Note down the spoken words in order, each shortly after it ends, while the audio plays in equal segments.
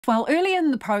Well, earlier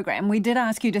in the program, we did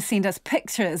ask you to send us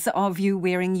pictures of you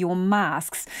wearing your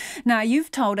masks. Now, you've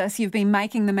told us you've been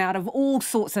making them out of all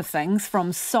sorts of things,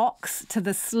 from socks to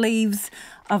the sleeves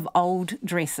of old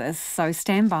dresses. So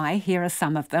stand by, here are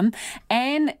some of them.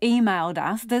 Anne emailed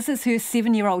us. This is her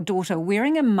 7-year-old daughter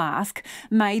wearing a mask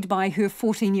made by her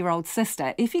 14-year-old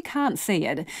sister. If you can't see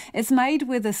it, it's made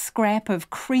with a scrap of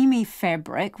creamy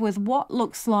fabric with what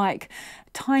looks like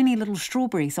tiny little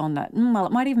strawberries on it. Well,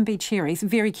 it might even be cherries.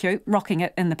 Very cute, rocking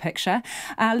it in the picture.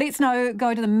 Let's know,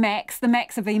 go to the Max. The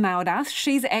Max have emailed us.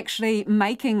 She's actually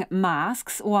making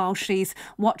masks while she's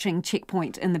watching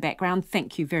Checkpoint in the background.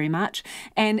 Thank you very much.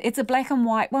 And it's a black and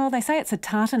white, well, they say it's a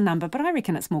tartan number, but I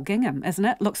reckon it's more gingham, isn't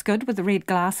it? Looks good with the red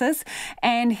glasses.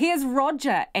 And here's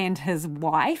Roger and his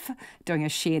wife doing a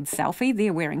shared selfie.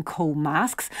 They're wearing cool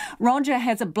masks. Roger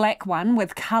has a black one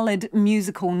with coloured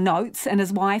musical notes, and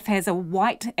his wife has a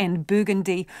white and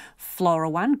burgundy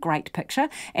floral one. Great picture.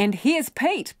 And here's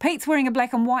Pete. Pete's wearing a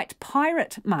black and white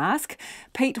pirate mask.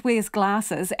 Pete wears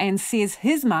glasses and says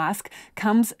his mask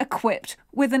comes equipped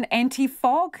with an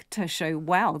anti-fog tissue.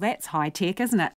 Wow, that's high tech, isn't it?